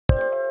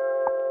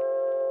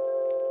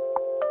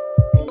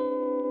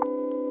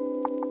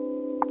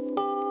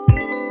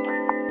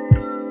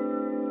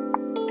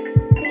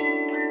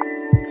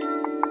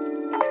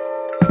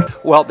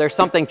Well, there's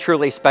something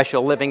truly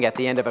special living at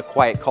the end of a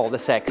quiet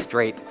cul-de-sac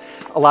street.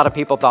 A lot of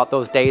people thought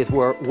those days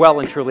were well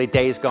and truly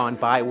days gone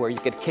by where you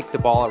could kick the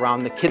ball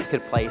around, the kids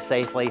could play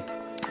safely.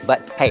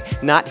 But hey,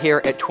 not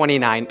here at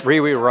 29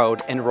 Rewi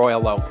Road in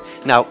Royal Oak.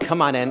 Now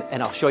come on in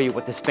and I'll show you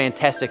what this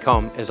fantastic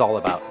home is all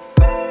about.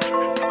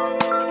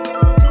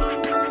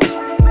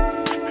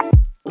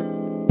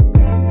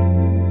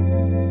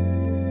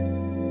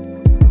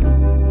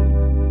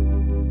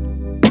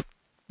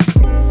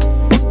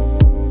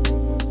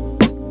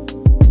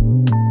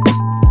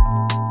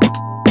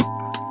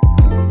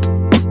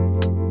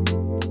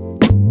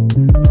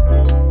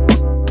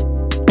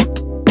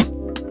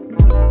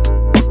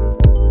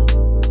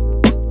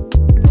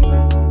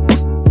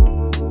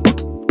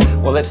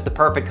 Well, it's the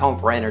perfect home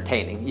for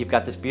entertaining. You've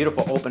got this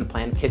beautiful open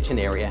plan kitchen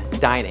area,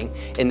 dining,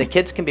 and the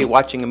kids can be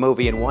watching a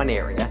movie in one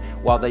area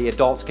while the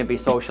adults can be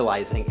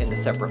socializing in the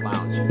separate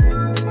lounge.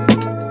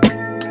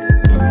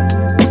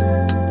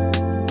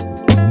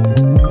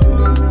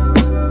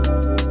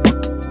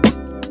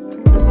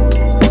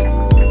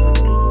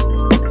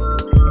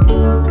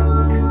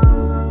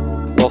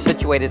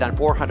 Situated on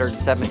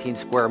 417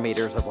 square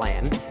meters of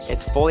land,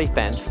 it's fully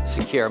fenced,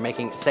 secure,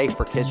 making it safe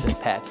for kids and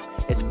pets.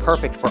 It's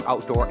perfect for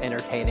outdoor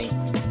entertaining,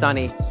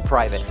 sunny,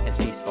 private, and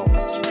peaceful.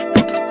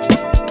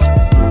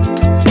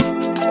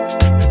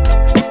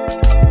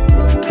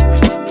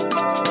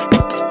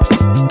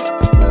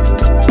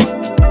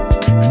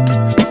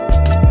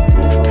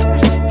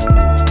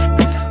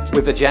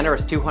 With a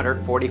generous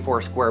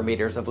 244 square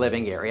meters of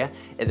living area,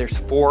 there's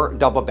 4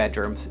 double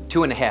bedrooms,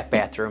 2.5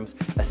 bathrooms,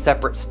 a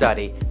separate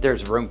study.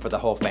 There's room for the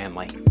whole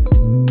family.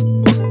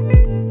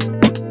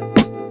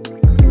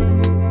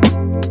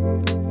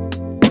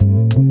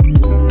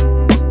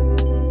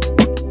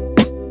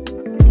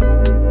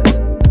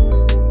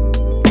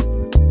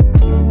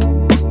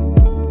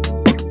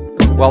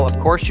 Well, of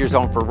course, you're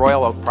zoned for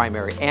Royal Oak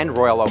Primary and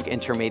Royal Oak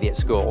Intermediate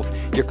Schools.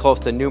 You're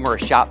close to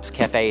numerous shops,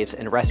 cafes,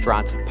 and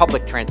restaurants.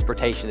 Public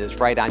transportation is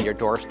right on your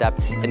doorstep,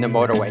 and the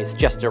motorway is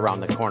just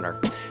around the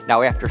corner.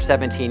 Now, after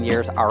 17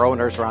 years, our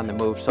owners are on the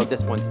move, so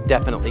this one's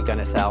definitely going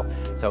to sell.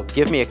 So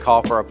give me a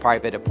call for a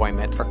private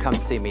appointment or come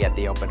see me at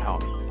the open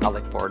home. I'll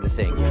look forward to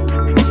seeing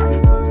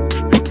you.